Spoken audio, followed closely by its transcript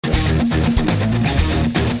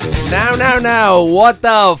Now, what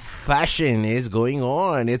the fashion is going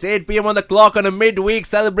on? It's 8 p.m. on the clock on a midweek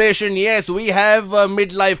celebration. Yes, we have a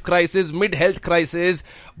midlife crisis, mid-health crisis.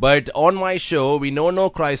 But on my show, we know no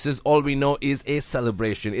crisis. All we know is a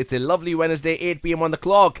celebration. It's a lovely Wednesday, 8 p.m. on the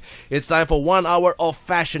clock. It's time for 1 hour of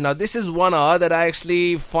fashion. Now, this is 1 hour that I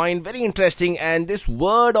actually find very interesting. And this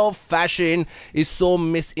word of fashion is so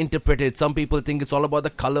misinterpreted. Some people think it's all about the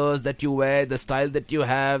colors that you wear, the style that you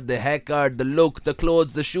have, the haircut, the look, the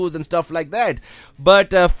clothes, the shoes and stuff like that.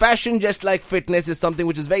 But fashion, just like fitness, is something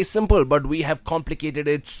which is very simple, but we have complicated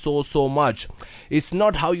it so much. It's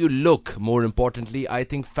not how you look. More importantly, I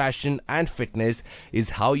think fashion and fitness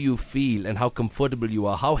is how you feel and how comfortable you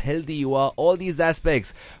are, how healthy you are. All these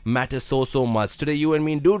aspects matter so much. Today, you and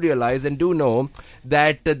me do realize and do know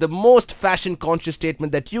that the most fashion conscious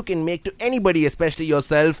statement that you can make to anybody, especially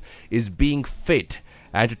yourself, is being fit.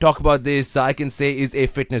 And to talk about this, I can say is a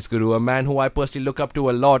fitness guru, a man who I personally look up to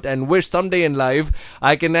a lot and wish someday in life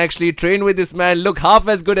I can actually train with this man, look half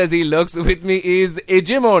as good as he looks. With me is a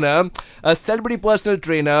gym owner, a celebrity personal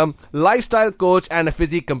trainer, lifestyle coach and a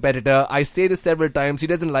physique competitor. I say this several times, he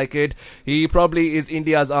doesn't like it. He probably is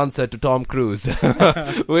India's answer to Tom Cruise.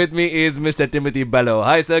 With me is Mr. Timothy Bello.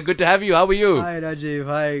 Hi sir, good to have you. How are you? Hi Rajiv,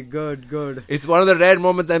 hi, good. It's one of the rare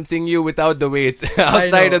moments I'm seeing you without the weights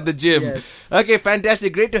outside of the gym. Yes. Okay, fantastic.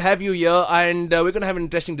 Great to have you here, and we're going to have an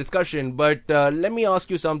interesting discussion. But let me ask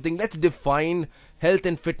you something. Let's define health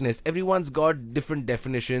and fitness. Everyone's got different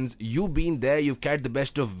definitions. You've been there, you've carried the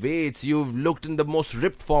best of weights, you've looked in the most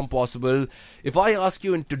ripped form possible. If I ask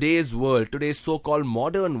you in today's world, today's so-called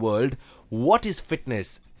modern world, what is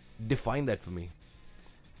fitness? Define that for me.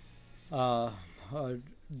 Down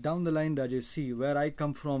the line, Rajiv, see, where I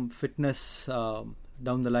come from, fitness down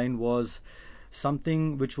the line was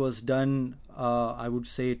something which was done, I would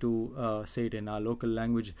say, to say it in our local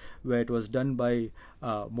language, where it was done by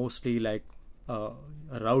mostly like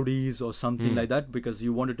rowdies or something like that, because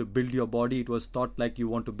you wanted to build your body. It was thought like you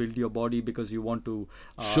want to build your body because you want to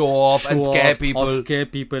show off and scare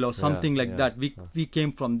people or something like that. We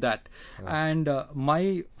came from that, and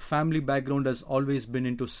my family background has always been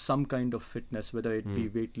into some kind of fitness, whether it be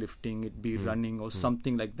weightlifting, it be running or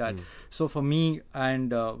something like that. So for me,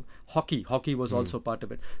 and hockey was also part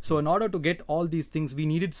of it. So in order to get all these things, we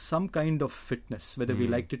needed some kind of fitness, whether we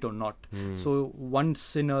liked it or not. So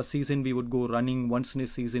once in a season we would go running, once in a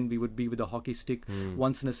season we would be with a hockey stick,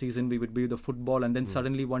 once in a season we would be with a football, and then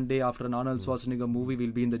suddenly one day after an Arnold Schwarzenegger movie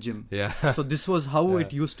we'll be in the gym. So this was how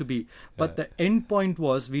it used to be. But the end point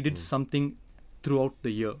was we did something throughout the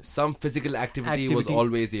year. Some physical activity was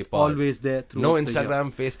always a part. Always there throughout No the year.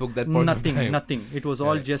 Instagram, Facebook, that point of time. Nothing. It was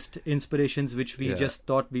all just inspirations which we just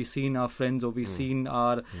thought we seen our friends or we seen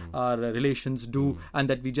our relations do, and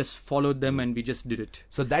that we just followed them and we just did it.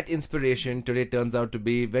 So that inspiration today turns out to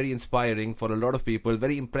be very inspiring for a lot of people,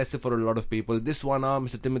 very impressive for a lot of people. This 1 hour,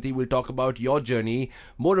 Mr. Timothy will talk about your journey.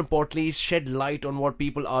 More importantly, shed light on what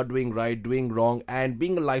people are doing right, doing wrong, and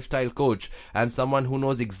being a lifestyle coach and someone who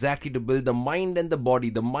knows exactly to build the mind and the body.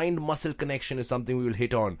 The mind-muscle connection is something we will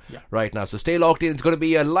hit on right now. So stay locked in. It's going to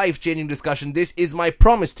be a life-changing discussion. This is my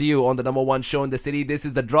promise to you on the number one show in the city. This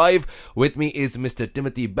is The Drive. With me is Mr.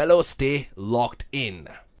 Timothy Bello. Stay locked in.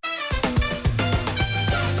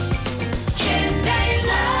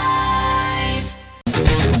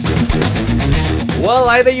 Well,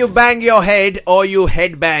 either you bang your head or you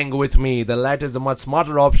headbang with me. The latter is a much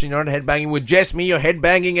smarter option. You're not headbanging with just me. You're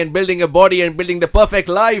headbanging and building a body and building the perfect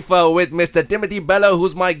life with Mr. Timothy Bello,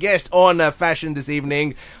 who's my guest on Fashion this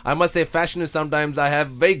evening. I must say, fashion is sometimes I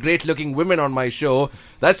have very great-looking women on my show.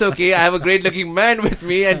 That's okay. I have a great-looking man with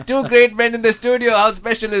me and two great men in the studio. How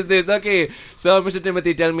special is this? Okay. So, Mr.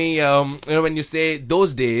 Timothy, tell me, when you say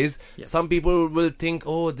those days, some people will think,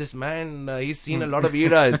 oh, this man, he's seen a lot of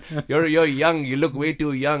eras. You're young. You look way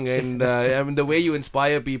too young, and I mean the way you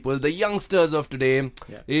inspire people, the youngsters of today,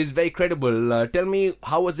 is very credible. Tell me,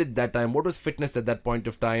 how was it that time? What was fitness at that point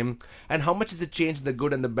of time, and how much has it changed, the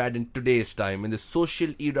good and the bad, in today's time, in the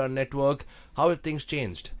social era network? How have things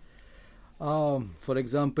changed? For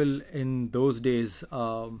example, in those days,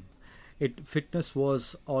 fitness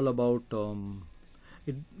was all about.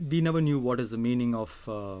 We never knew what is the meaning of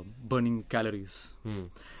burning calories.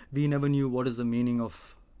 We never knew what is the meaning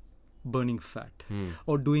of burning fat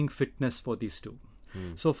or doing fitness for these two.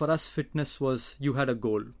 So for us, fitness was, you had a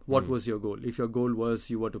goal. What was your goal? If your goal was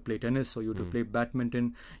you were to play tennis or you were to play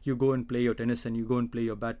badminton, you go and play your tennis and you go and play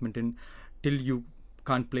your badminton till you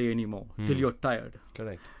can't play anymore, till you're tired.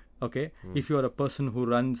 Correct. Okay, if you are a person who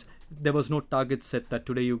runs, there was no target set that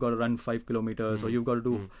today you've got to run 5 kilometers or you've got to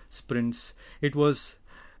do sprints. It was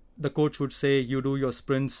the coach would say, you do your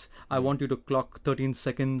sprints, I want you to clock 13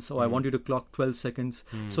 seconds or I want you to clock 12 seconds.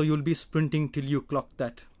 So you'll be sprinting till you clock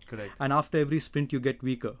that. Correct. And after every sprint, you get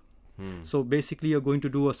weaker. So basically, you're going to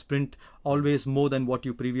do a sprint always more than what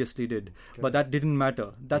you previously did. But that didn't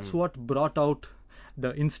matter. That's what brought out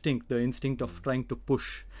the instinct of trying to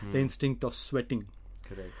push, the instinct of sweating.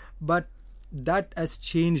 Correct. But that has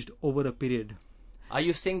changed over a period. Are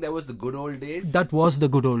you saying that was the good old days? That was the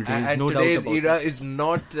good old days, And no doubt today's about era it. is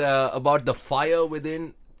not about the fire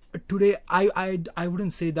within. Today, I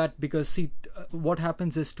wouldn't say that, because see, what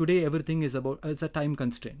happens is today everything is about, it's a time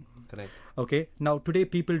constraint. Correct. Okay, now today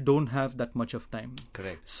people don't have that much of time.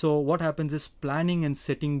 Correct. So what happens is planning and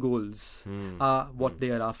setting goals are what they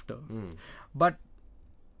are after. But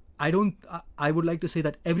I would like to say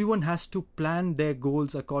that everyone has to plan their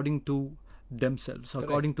goals according to themselves,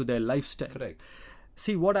 according to their lifestyle. Correct.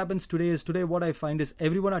 See, what happens today what I find is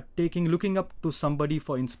everyone are looking up to somebody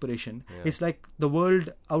for inspiration. Yeah. It's like the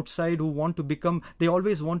world outside they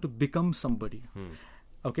always want to become somebody.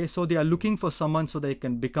 Okay, so they are looking for someone so they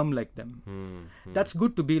can become like them. That's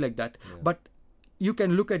good to be like that. But you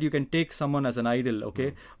can take someone as an idol,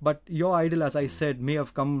 okay? But your idol, as I said, may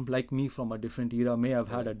have come like me from a different era, may have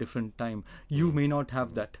had a different time. You may not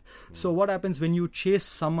have that. So what happens when you chase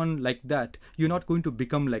someone like that, you're not going to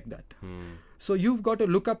become like that. So you've got to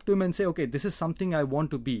look up to him and say, okay, this is something I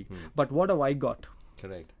want to be, but what have I got?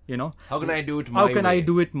 Correct. You know, How can I do it my way? How can I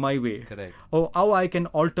do it my way? Correct. Or how I can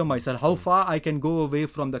alter myself, how far I can go away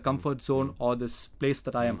from the comfort zone or this place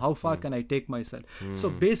that I am, how far can I take myself? So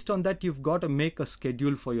based on that, you've got to make a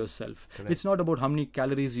schedule for yourself. Correct. It's not about how many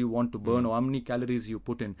calories you want to burn or how many calories you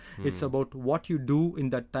put in. It's about what you do in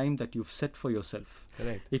that time that you've set for yourself.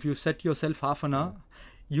 Correct. If you set yourself half an hour,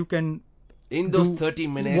 you can In those do- 30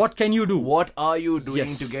 minutes, what can you do? What are you doing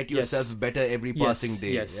Yes, to get yes. yourself better every Yes, passing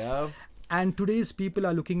day? yes. Yeah. And today's people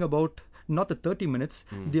are looking about not the 30 minutes,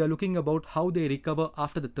 they are looking about how they recover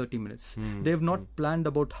after the 30 minutes. They have not planned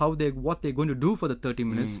about what they're going to do for the 30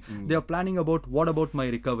 minutes. They are planning about what about my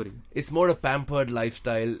recovery. It's more a pampered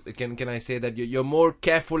lifestyle. Can I say that you're more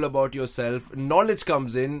careful about yourself? Knowledge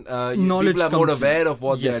comes in. Knowledge people are more comes in. aware of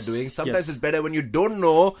what they are Yes, doing. Sometimes yes. it's better when you don't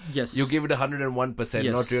know. Yes. You give it 101%,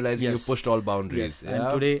 Yes, not realizing you yes. pushed all boundaries. Yes. And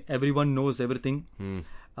today everyone knows everything.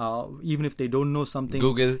 Even if they don't know something,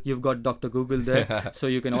 Google. you've got Dr. Google there, so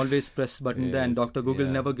you can always press button there, and Yes, Dr. Google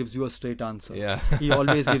yeah. never gives you a straight answer. Yeah. He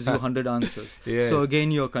always gives you 100 answers. Yes. So again,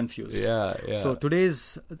 you're confused. Yeah, yeah. So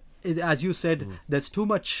today's, as you said, there's too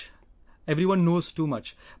much. Everyone knows too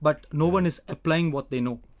much, but no one is applying what they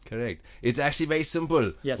know. Correct. It's actually very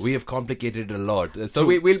simple. Yes. We have complicated it a lot. So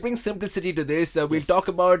True. we'll bring simplicity to this. We'll Yes. talk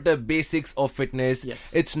about the basics of fitness.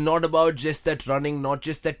 Yes. It's not about just that running, not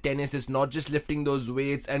just that tennis. It's not just lifting those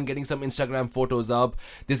weights and getting some Instagram photos up.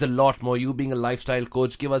 There's a lot more. You being a lifestyle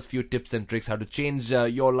coach, give us a few tips and tricks how to change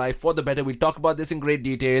your life for the better. We'll talk about this in great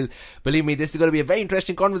detail. Believe me, this is going to be a very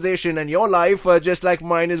interesting conversation, and your life, just like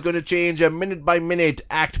mine, is going to change minute by minute,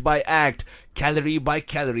 act by act, calorie by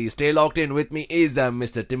calorie. Stay locked in. With me is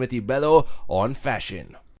Mr. Timothy Bello on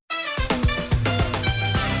Fashion.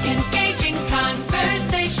 Engaging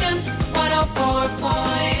conversations.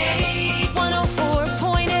 104.8.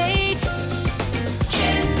 104.8.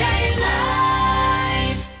 Chennai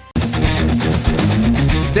Live.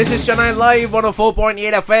 This is Chennai Live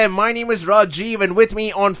 104.8 FM. My name is Rajiv, and with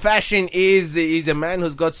me on Fashion is a man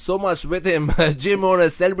who's got so much with him. A gym owner,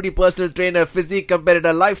 celebrity personal trainer, physique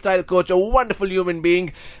competitor, lifestyle coach, a wonderful human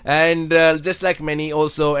being, and just like many,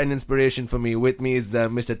 also an inspiration for me. With me is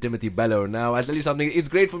Mr. Timothy Bello. Now, I'll tell you something. It's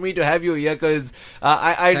great for me to have you here because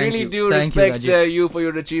I Thank really you. do Thank you, respect Rajiv. you for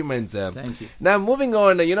your achievements. Thank you. Now, moving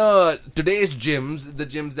on, today's gyms, the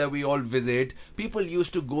gyms that we all visit, people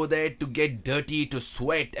used to go there to get dirty, to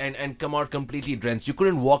sweat, and come out completely drenched. You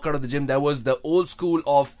couldn't walk out of the gym. That was the old school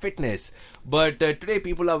of fitness. But today,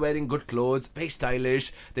 people are wearing good clothes, very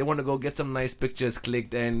stylish. They want to go get some nice pictures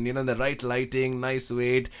clicked and, the right lighting, nice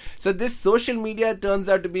weight. So this social media turns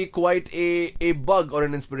out to be quite a bug or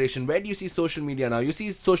an inspiration. Where do you see social media now? You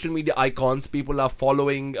see social media icons. People are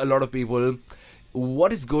following a lot of people.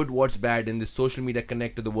 What is good, what's bad in this social media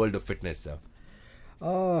connect to the world of fitness, sir?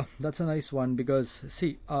 That's a nice one, because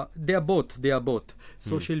see, they are both.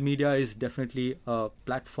 Social media is definitely a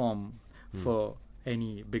platform for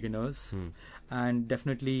any beginners, and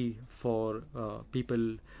definitely for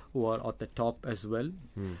people who are at the top as well.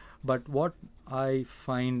 But what I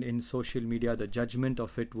find in social media, the judgment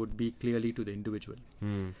of it would be clearly to the individual.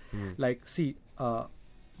 Like, see,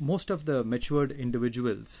 most of the matured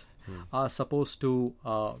individuals are supposed to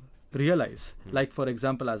realize, like, for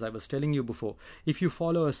example, as I was telling you before, if you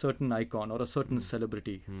follow a certain icon or a certain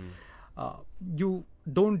celebrity, you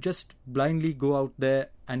don't just blindly go out there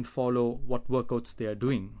and follow what workouts they are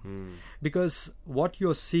doing, because what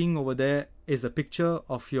you're seeing over there is a picture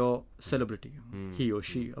of your celebrity, he or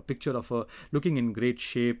she, a picture of her looking in great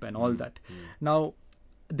shape and all that. Now,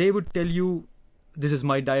 they would tell you, this is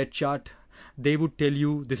my diet chart. They would tell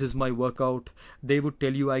you, this is my workout. They would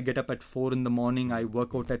tell you, I get up at 4 in the morning, I work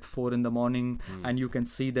out at 4 in the morning, and you can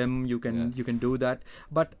see them, you can do that.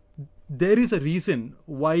 But there is a reason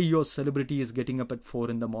why your celebrity is getting up at 4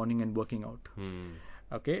 in the morning and working out.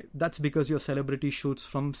 Okay, that's because your celebrity shoots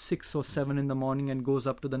from 6 or 7 in the morning and goes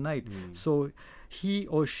up to the night. So he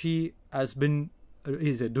or she is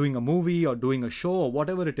doing a movie or doing a show or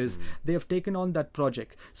whatever it is. They have taken on that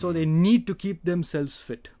project, so they need to keep themselves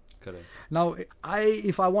fit. Correct. Now,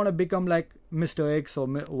 if I want to become like Mr. X or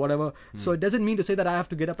whatever, so it doesn't mean to say that I have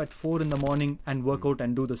to get up at 4 in the morning and work out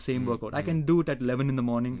and do the same workout. I can do it at 11 in the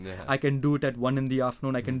morning. I can do it at 1 in the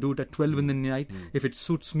afternoon. I can do it at 12 in the night if it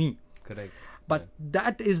suits me. Correct. But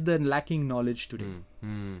that is the lacking knowledge today.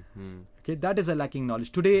 Okay, that is a lacking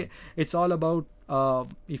knowledge today. It's all about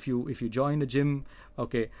if you join a gym.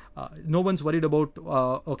 Okay, no one's worried about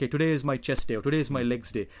okay, today is my chest day or today is my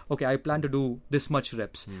legs day. Okay, I plan to do this much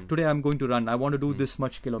reps. Today I'm going to run. I want to do this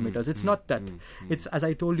much kilometers. It's not that. It's, as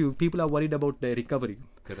I told you, people are worried about their recovery.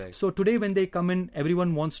 Correct. So today when they come in,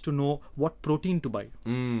 everyone wants to know what protein to buy.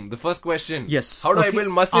 The first question. Yes. How do I Okay.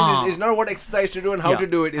 build muscle is not what exercise to do and how Yeah. to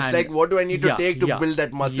do it. It's And like, what do I need to take to yeah, build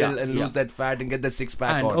that muscle yeah, and yeah. lose that fat and get the six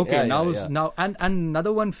pack And on. okay, Yeah. now and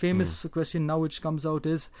another one famous question now which comes out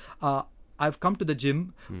is I've come to the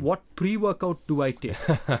gym. What pre-workout do I take?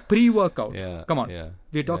 Pre-workout. Yeah, Come on. yeah,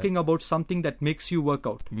 We're talking about something that makes you work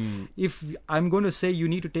out. If I'm going to say you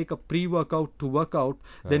need to take a pre-workout to work out,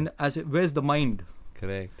 then where's the mind?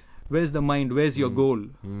 Correct. Where's the mind? Where's your goal?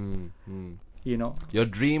 You know. Your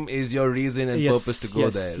dream is your reason and purpose to go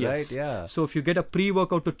there, right? Yeah. So if you get a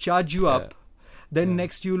pre-workout to charge you up, then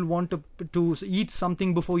next you'll want to eat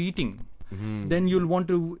something before eating. Then you'll want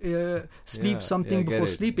to sleep something get before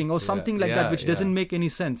it. sleeping or something like that, which doesn't make any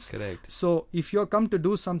sense. Correct. So if you're come to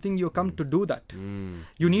do something, you come to do that.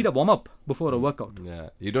 You need a warm-up before a workout. Yeah.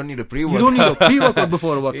 You don't need a pre-workout. You don't need a pre-workout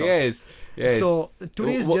before a workout. Yes. So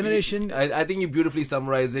today's generation... I think you beautifully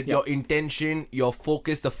summarized it. Yeah. Your intention, your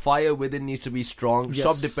focus, the fire within needs to be strong. Yes.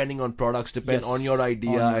 Stop depending on products, depend Yes. on your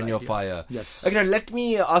idea On your and your idea. fire. Yes. Okay, now let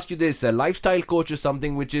me ask you this. Lifestyle coach is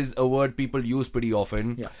something which is a word people use pretty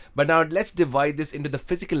often. Yeah. But now let's divide this into the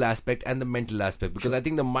physical aspect and the mental aspect, because I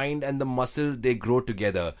think the mind and the muscle, they grow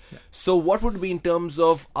together. So what would be in terms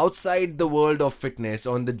of outside the world of fitness,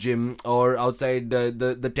 on the gym or outside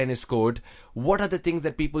the tennis court, what are the things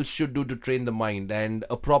that people should do to train the mind, and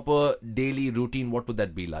a proper daily routine, what would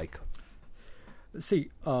that be like?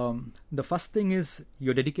 See, the first thing is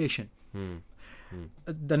your dedication.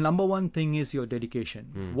 The number one thing is your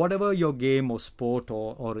dedication. Whatever your game or sport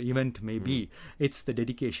or event may be, it's the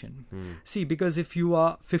dedication. See, because if you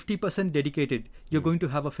are 50% dedicated, you're going to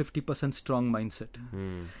have a 50% strong mindset.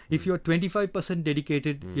 If you're 25%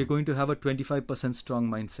 dedicated, you're going to have a 25% strong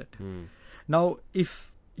mindset. Now,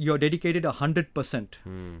 if you're dedicated 100%,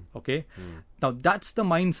 okay, now that's the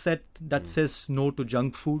mindset that says no to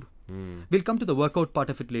junk food. We'll come to the workout part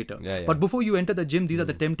of it later. Yeah. But before you enter the gym, these are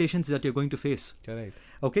the temptations that you're going to face. Correct.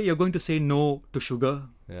 Okay, you're going to say no to sugar.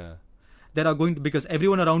 Yeah. There are going to, because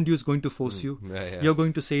everyone around you is going to force you. Yeah. You're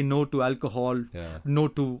going to say no to alcohol, Yeah. no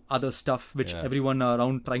to other stuff which Yeah. everyone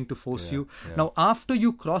around trying to force you. Yeah. Now, after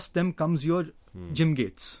you cross them comes your gym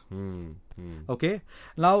gates. Okay.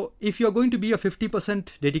 Now, if you're going to be a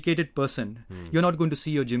 50% dedicated person, you're not going to see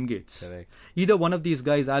your gym gates. Correct. Either one of these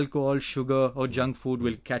guys, alcohol, sugar, or junk food,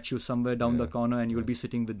 will catch you somewhere down the corner and you'll be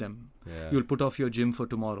sitting with them. Yeah. You'll put off your gym for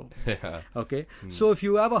tomorrow. Yeah. Okay. So if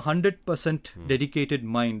you have 100% dedicated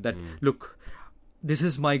mind that, look, this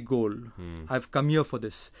is my goal. I've come here for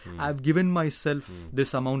this. I've given myself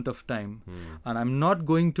this amount of time, and I'm not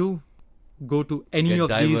going to go to any Get of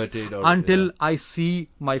these diverted or- until yeah. I see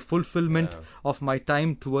my fulfillment of my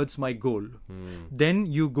time towards my goal. Then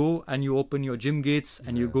you go and you open your gym gates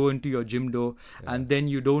and you go into your gym door, and then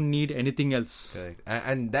you don't need anything else. Correct.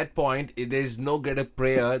 And that point, there's no greater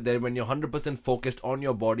prayer than when you're 100% focused on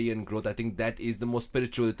your body and growth. I think that is the most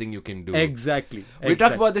spiritual thing you can do. Exactly. We'll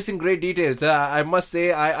talk about this in great details. I must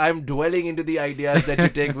say, I'm dwelling into the ideas that you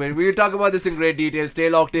take. We'll talk about this in great detail. Stay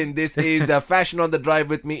locked in. This is Fashion on the Drive.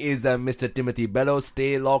 With me is Mr. Timothy Bellows.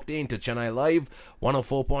 Stay locked in to Chennai Live,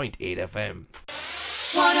 104.8 FM.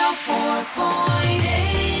 104.8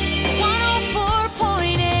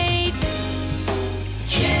 104.8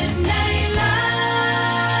 Chennai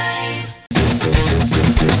Live.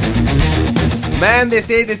 Man, they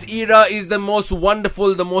say this era is the most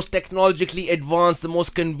wonderful, the most technologically advanced, the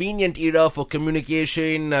most convenient era for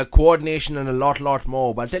communication, coordination, and a lot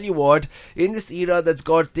more. But I'll tell you what, in this era that's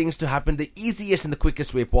got things to happen the easiest and the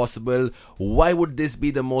quickest way possible, why would this be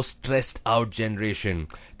the most stressed out generation?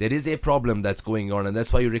 There is a problem that's going on, and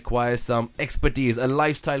that's why you require some expertise, a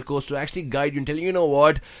lifestyle coach to actually guide you and tell you, you know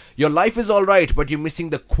what, your life is alright, but you're missing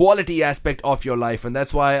the quality aspect of your life. And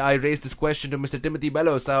that's why I raised this question to Mr. Timothy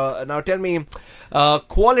Bellows. Now tell me,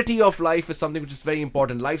 quality of life is something which is very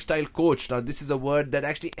important. Lifestyle coach, now this is a word that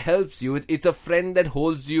actually helps you. It's a friend that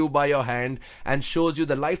holds you by your hand and shows you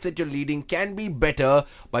the life that you're leading can be better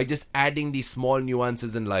by just adding these small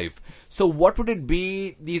nuances in life. So what would it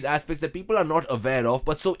be, these aspects that people are not aware of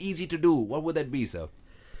but so easy to do? What would that be, sir?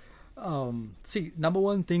 See, number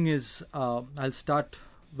one thing is, I'll start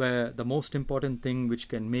where the most important thing which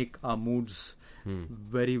can make our moods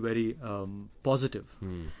very positive.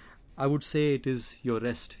 I would say it is your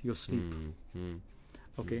rest, your sleep.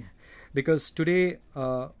 Okay, because today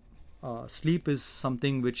sleep is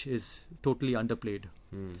something which is totally underplayed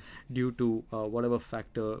due to whatever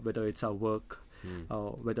factor, whether it's our work,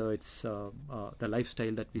 whether it's the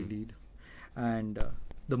lifestyle that we lead. And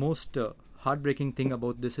the most heartbreaking thing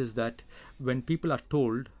about this is that when people are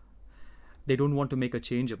told, they don't want to make a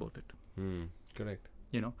change about it. Correct.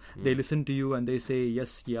 They listen to you and they say,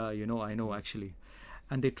 yes, yeah, I know actually.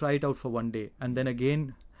 And they try it out for one day. And then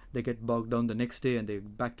again, they get bogged down the next day and they're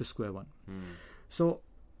back to square one. So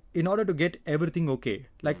in order to get everything okay,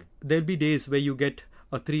 like there'll be days where you get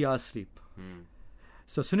a 3 hours sleep.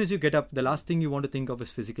 So as soon as you get up, the last thing you want to think of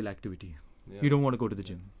is physical activity. You don't want to go to the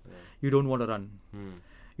gym. You don't want to run.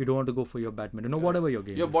 You don't want to go for your badminton or whatever your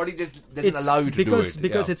game Your is. body just doesn't allow you to do it.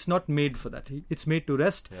 Because it's not made for that. It's made to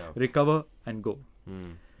rest, recover and go.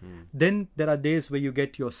 Then there are days where you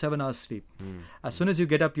get your 7 hours sleep. As soon as you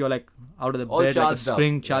get up, you're like out of the All bed like a charged up.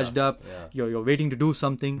 spring, charged up. Yeah. You're waiting to do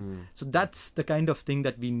something. So that's the kind of thing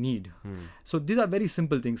that we need. So these are very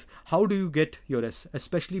simple things. How do you get your rest?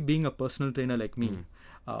 Especially being a personal trainer like me.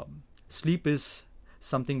 Sleep is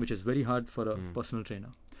something which is very hard for a personal trainer.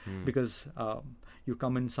 Because you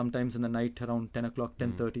come in sometimes in the night around 10 o'clock,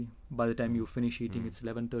 10:30. By the time you finish eating, it's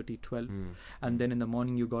 11:30, 12. And then in the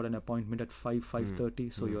morning, you got an appointment at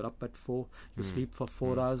 5:30. So you're up at 4. You sleep for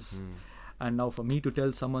 4 hours. And now for me to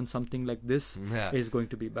tell someone something like this is going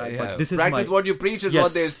to be bad. But this Practice is what you preach is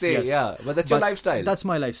what they'll say. Yes. Yeah, but that's your lifestyle. That's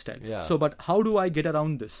my lifestyle. Yeah. So, but how do I get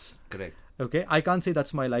around this? Correct. Okay, I can't say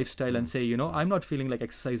that's my lifestyle and say, I'm not feeling like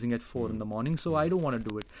exercising at 4 in the morning, so I don't want to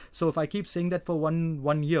do it. So if I keep saying that for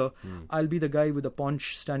one year, I'll be the guy with the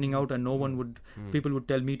paunch standing out, and people would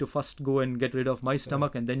tell me to first go and get rid of my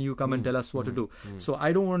stomach, and then you come and tell us what to do. So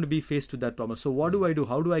I don't want to be faced with that problem. So what do I do?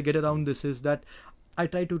 How do I get around this? Is that I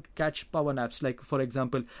try to catch power naps. Like for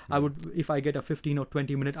example, if I get a 15 or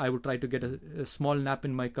 20 minute, I would try to get a small nap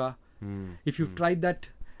in my car. If you've tried that,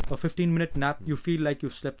 a 15-minute nap, you feel like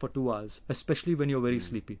you've slept for 2 hours, especially when you're very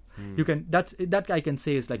sleepy. You can that I can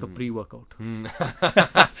say is like a pre-workout.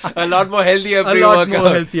 A lot more healthier A pre-workout. lot more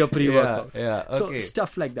healthier pre-workout. Yeah, okay. So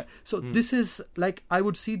stuff like that. So this is like, I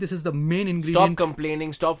would see this is the main Stop ingredient.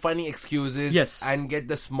 complaining, stop finding excuses, Yes. and get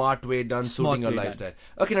the smart way done, Smart suiting your way done. lifestyle.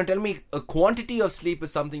 Okay, now tell me, a quantity of sleep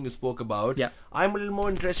is something you spoke about. Yeah. I'm a little more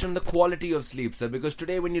interested in the quality of sleep, sir, because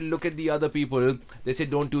today when you look at the other people, they say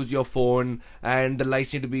don't use your phone and the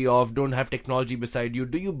lights need to be off, don't have technology beside you.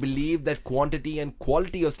 Do you believe that quantity and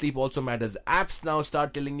quality of sleep also matters? Apps now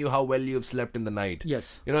start telling you how well you've slept in the night.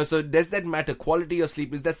 Yes. So does that matter? Quality of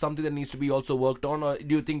sleep, is that something that needs to be also worked on, or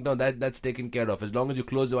do you think no, that's taken care of? As long as you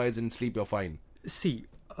close your eyes and sleep, you're fine. See,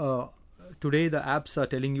 today the apps are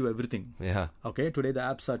telling you everything. Yeah. Okay, today the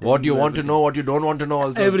apps are telling What you want everything. to know, what you don't want to know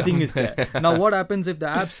also. Everything is there. Now what happens if the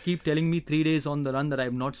apps keep telling me 3 days on the run that I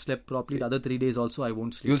have not slept properly, the other 3 days also I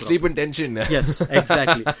won't sleep You'll properly. sleep in tension. Yes,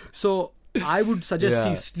 exactly. So I would suggest,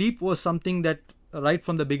 Yeah. sleep was something that right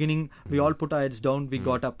from the beginning, we all put our heads down, we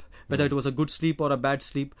got up. Whether it was a good sleep or a bad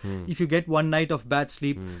sleep. If you get one night of bad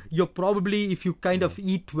sleep, you're probably, if you kind of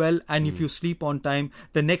eat well and if you sleep on time,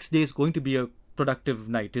 the next day is going to be a productive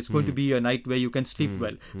night. It's going to be a night where you can sleep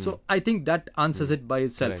well. So I think that answers it by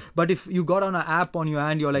itself. Correct. But if you got on an app on your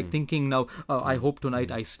hand, you're like thinking now, I hope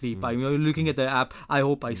tonight I sleep. You're looking at the app, I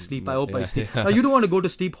hope I sleep, I hope I sleep. Now you don't want to go to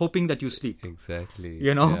sleep hoping that you sleep. Exactly.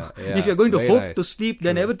 If you're going to Very hope nice. to sleep,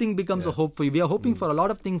 then everything becomes a hope for you. We are hoping for a lot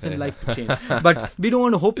of things in life to change. But we don't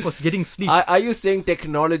want to hope for getting sleep. Are you saying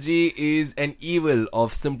technology is an evil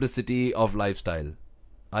of simplicity of lifestyle?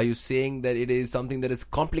 Are you saying that it is something that has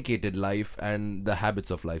complicated life and the habits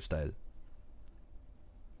of lifestyle?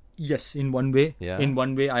 Yes, in one way. Yeah. In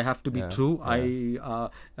one way, I have to be Yeah. true. Yeah.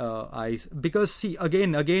 Because see,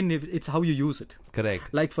 again, it's how you use it. Correct.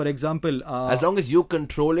 Like for example, As long as you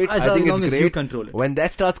control it, as I think long it's as great. you control it. When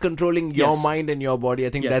that starts controlling your Yes. mind and your body, I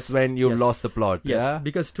think Yes. that's when you've Yes. lost the plot. Yes, Yeah.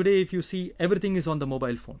 because today if you see, everything is on the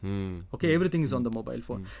mobile phone. Okay, everything is on the mobile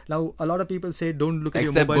phone. Now, a lot of people say don't look at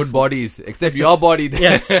Except your mobile good phone. bodies. Except your body.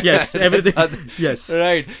 Yes, yes, everything. That's other- Yes.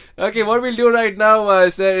 Right. Okay, what we'll do right now,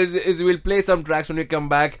 sir, is we'll play some tracks when we come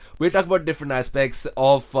back. We'll talk about different aspects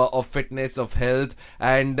of fitness, of health,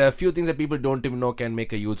 and a few things that people don't even know can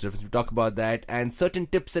make a huge difference. We'll talk about that and certain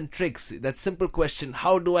tips and tricks. That simple question: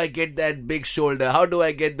 how do I get that big shoulder? How do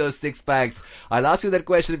I get those six packs? I'll ask you that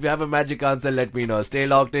question. If you have a magic answer, let me know. Stay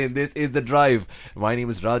locked in. This is The Drive. My name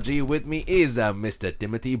is Raji. With me is Mr.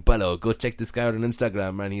 Timothy Ballo. Go check this guy out on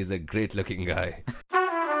Instagram, man. He's a great looking guy.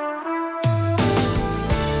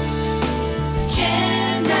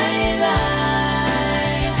 Chennai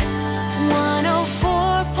Live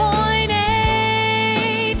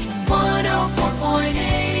 104.8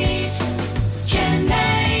 104.8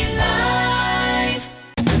 Chennai Live.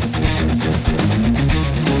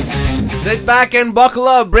 Sit back and buckle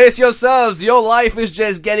up, brace yourselves. Your life is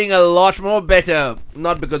just getting a lot more better.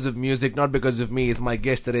 Not because of music, not because of me. It's my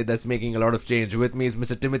guest today that's making a lot of change. With me is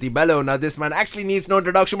Mr. Timothy Ballo. Now, this man actually needs no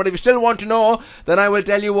introduction, but if you still want to know, then I will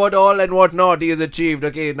tell you what all and what not he has achieved.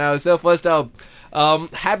 Okay, now, so first up,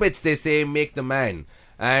 habits, they say, make the man.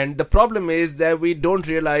 And the problem is that we don't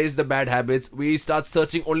realize the bad habits. We start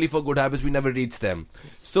searching only for good habits. We never reach them.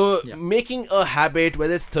 So making a habit,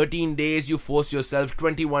 whether it's 13 days you force yourself,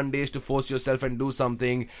 21 days to force yourself and do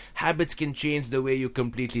something, habits can change the way you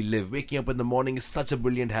completely live. Waking up in the morning is such a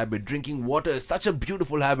brilliant habit. Drinking water is such a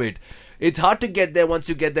beautiful habit. It's hard to get there. Once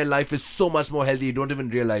you get there, life is so much more healthy. You don't even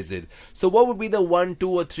realize it. So what would be the 1, 2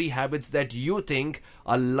 or 3 habits that you think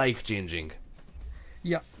are life-changing?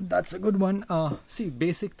 Yeah, that's a good one. See,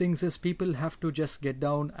 basic things is people have to just get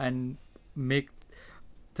down and make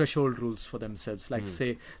threshold rules for themselves. Like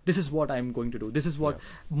say, this is what I'm going to do. This is what,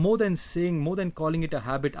 more than calling it a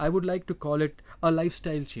habit, I would like to call it a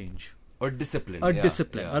lifestyle change. Or discipline. A yeah,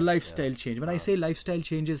 discipline, yeah, a lifestyle change. When I say lifestyle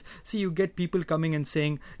changes, see, you get people coming and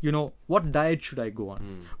saying, what diet should I go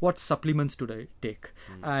on? What supplements should I take?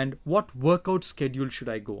 And what workout schedule should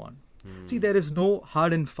I go on? See, there is no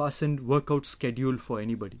hard and fastened workout schedule for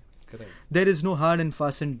anybody. Correct. There is no hard and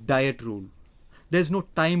fastened diet rule. There's no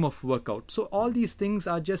time of workout. So all these things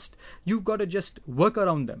are just, you've got to just work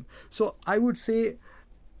around them. So I would say,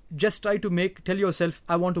 just try to tell yourself,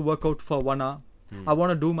 I want to work out for 1 hour. I want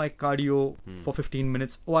to do my cardio for 15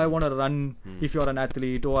 minutes, or I want to run if you're an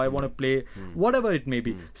athlete, or I want to play, whatever it may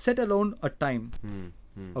be. Set alone a time.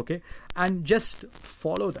 Okay, and just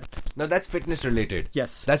follow that. Now that's fitness related.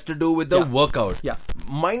 Yes. That's to do with the workout. Yeah.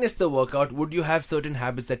 Minus the workout, would you have certain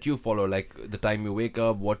habits that you follow, like the time you wake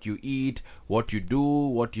up, what you eat, what you do,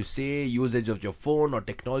 what you say, usage of your phone or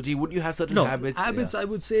technology? Would you have certain habits? Habits, I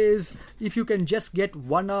would say, is if you can just get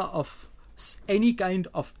 1 hour of any kind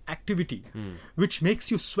of activity which makes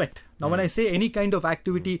you sweat. Now when I say any kind of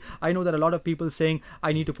activity, I know that a lot of people saying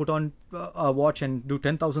I need to put on a watch and do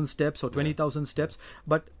 10,000 steps or 20,000 steps,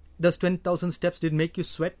 but does 20,000 steps did make you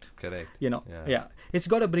sweat? Correct. Yeah. It's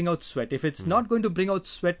got to bring out sweat. If it's not going to bring out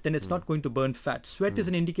sweat, then it's not going to burn fat. Sweat is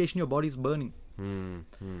an indication your body is burning.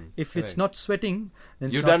 If it's not sweating, then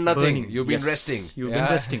it's You've not done nothing. burning. You've been Yes, resting. You've Yeah.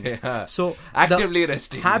 been resting. Yeah. So Actively the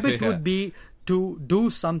resting. Habit Yeah. would be to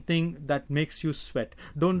do something that makes you sweat.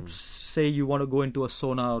 Don't say you want to go into a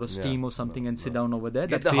sauna or a steam or something and sit down over there.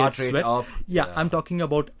 Get that the heart creates rate sweat. up. Yeah, Yeah. I'm talking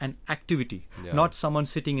about an activity, not someone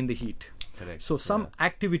sitting in the heat. Correct. So some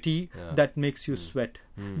activity that makes you sweat.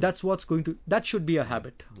 That's what's going to. That should be a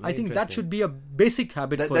habit. I think that interesting. should be a basic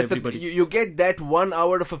habit for That's everybody. you get that 1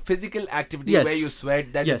 hour of a physical activity Yes. where you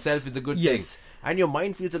sweat. That Yes. itself is a good Yes. thing. And your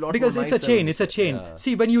mind feels a lot Because more it's a nicer. chain. It's a chain. Yeah.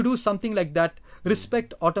 See, when you do something like that,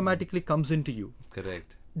 respect automatically comes into you.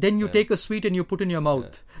 Correct. Then you take a sweet and you put in your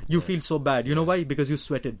mouth. You feel so bad. You know why? Because you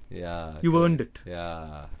sweated. Yeah. You correct. earned it.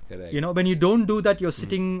 Yeah. Correct. When you don't do that, you're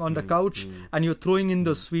sitting on the couch and you're throwing in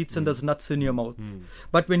the sweets and there's nuts in your mouth.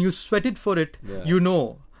 But when you sweated for it, you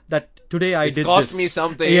know that today I It's did cost this. me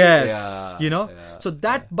something. Yes. Yeah, yeah, So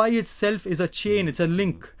that by itself is a chain. It's a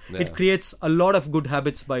link. Yeah. It creates a lot of good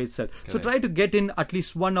habits by itself. So try to get in at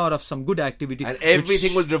least 1 hour of some good activity. And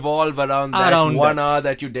everything will revolve around that Around 1 that. hour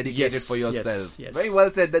that you dedicated Yes, for yes, yourself. yes. Very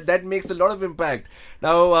well said. That makes a lot of impact.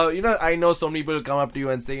 Now, I know some people will come up to you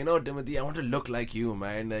and say, Timothy, I want to look like you,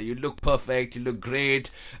 man. You look perfect. You look great.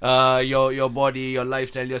 Your body, your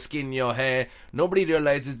lifestyle, your skin, your hair. Nobody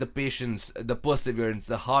realizes the patience, the perseverance,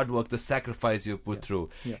 the hard hard work, the sacrifice you put through.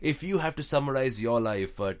 Yeah. If you have to summarize your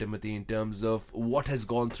life, Timothy, in terms of what has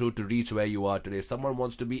gone through to reach where you are today, if someone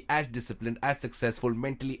wants to be as disciplined, as successful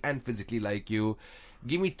mentally and physically like you,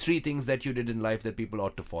 give me 3 things that you did in life that people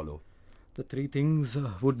ought to follow. The 3 things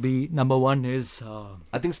would be, number 1 is...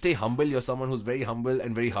 I think stay humble. You're someone who's very humble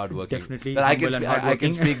and very hardworking. Definitely That humble and I can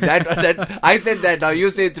hardworking. speak that. I said that. Now you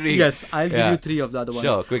say 3. Yes, I'll give Yeah. you 3 of the other ones.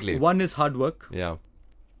 Sure, quickly. 1 is hard work. Yeah.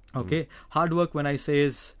 Okay, hard work when I say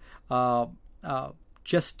is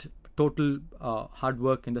just total hard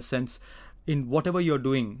work in the sense, in whatever you're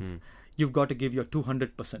doing, you've got to give your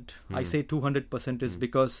 200%. I say 200% is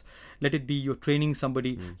because, let it be you're training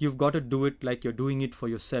somebody, you've got to do it like you're doing it for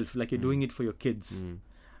yourself, like you're doing it for your kids.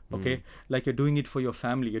 Okay, like you're doing it for your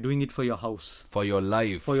family, you're doing it for your house, For your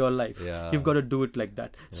life. for your life. Yeah. You've got to do it like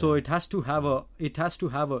that. So it has to have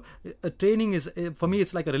a training is, for me,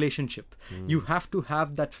 it's like a relationship. You have to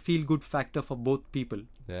have that feel good factor for both people.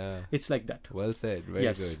 Yeah. It's like that. Well said. Very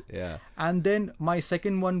Yes. good. Yeah. And then my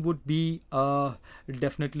second one would be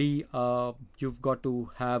definitely you've got to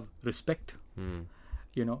have respect.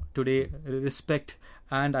 You know, today, respect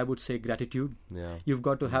and I would say gratitude. Yeah. You've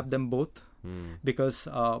got to have them both, because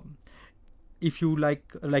if you like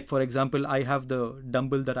for example, I have the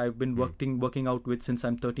dumbbell that I've been working out with since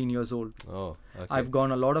I'm 13 years old. Oh, okay. I've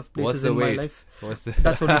gone a lot of What's places the in weight? my life. What's the...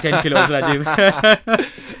 That's only 10 kilos,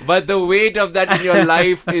 Rajiv. But the weight of that in your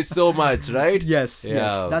life is so much, right? Yes, Yeah.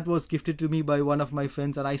 yes. That was gifted to me by one of my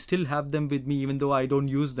friends, and I still have them with me, even though I don't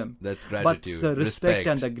use them. That's But gratitude. the respect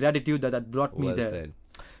and the gratitude that brought me Well there. said.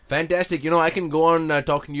 Fantastic. I can go on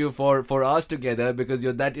talking to you for hours together because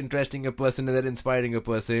you're that interesting a person and that inspiring a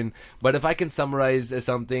person. But if I can summarize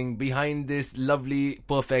something, behind this lovely,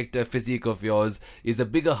 perfect physique of yours is a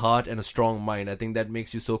bigger heart and a strong mind. I think that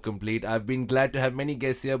makes you so complete. I've been glad to have many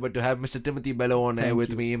guests here, but to have Mr. Timothy Bello on air Thank with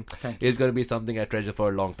you. me Thank you. is going to be something I treasure for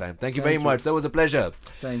a long time. Thank you Thank very you. much. That was a pleasure.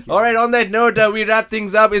 Thank you. All right, on that note, we wrap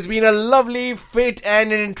things up. It's been a lovely, fit,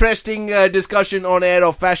 and an interesting discussion on air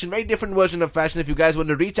of fashion. Very different version of fashion. If you guys want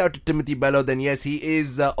to reach out to Timothy Bello, then yes, he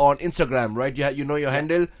is on Instagram, right? You know your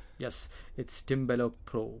handle? Yes, it's Tim Bello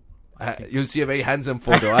Pro. You'll see a very handsome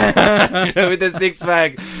photo with a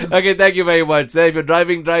six-pack. Okay, thank you very much. If you're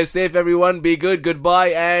driving, drive safe, everyone. Be good,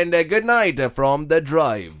 goodbye, and good night from The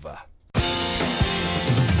Drive.